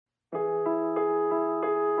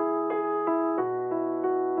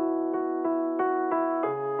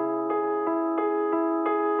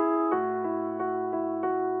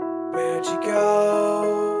Where'd you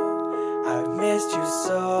go? I've missed you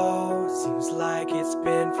so. Seems like it's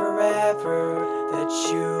been forever that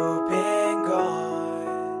you've been gone.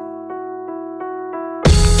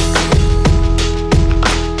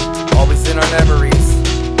 Always in our memories,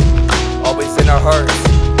 always in our hearts.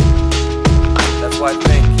 That's why I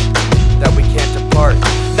think that we can't depart.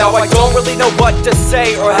 Now I don't really know what to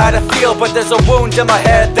say or how to feel, but there's a wound in my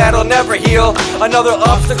head that'll never heal. Another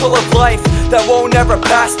obstacle of life that won't ever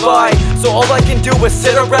pass by. So all I can do is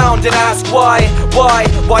sit around and ask why?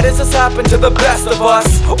 Why does this happen to the best of us?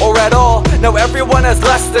 Or at all? Now everyone has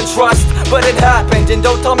less than trust, but it happened, and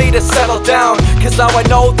don't tell me to settle down, cause now I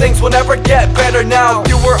know things will never get better now.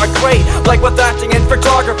 You were a great, like with acting and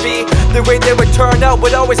photography. The way they would turn out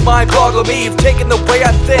would always mind boggle me. You've taken the way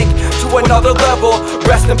I think to another level.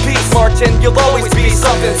 Rest in peace, Martin, you'll always be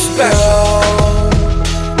something special.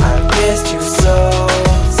 I've missed you so.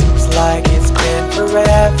 Seems like it's been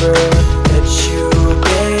forever that you've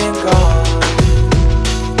been gone.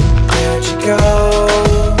 Where'd you go?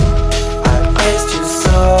 I've missed you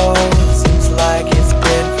so. Seems like it's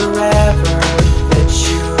been forever that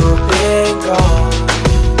you've been gone.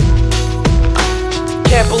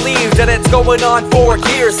 Can't believe that it's going on 4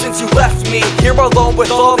 years since you left me here alone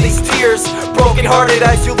with all these tears. Broken hearted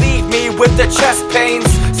as you leave me with the chest pains.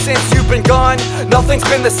 Since you've been gone, nothing's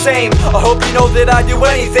been the same. I hope you know that I'd do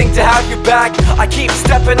anything to have you back. I keep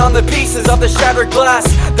stepping on the pieces of the shattered glass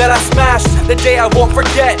that I smashed the day I won't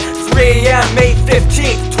forget. 3 AM, May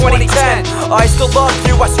 15th, 2010. I still love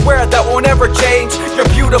you, I swear that won't ever change. You're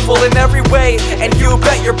beautiful in every way, and you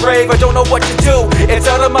bet you're brave. I don't know what to do, it's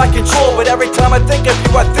out of my control, but every time I think of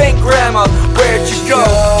you, I think, Grandma, where'd you go?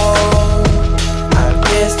 I've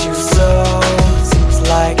missed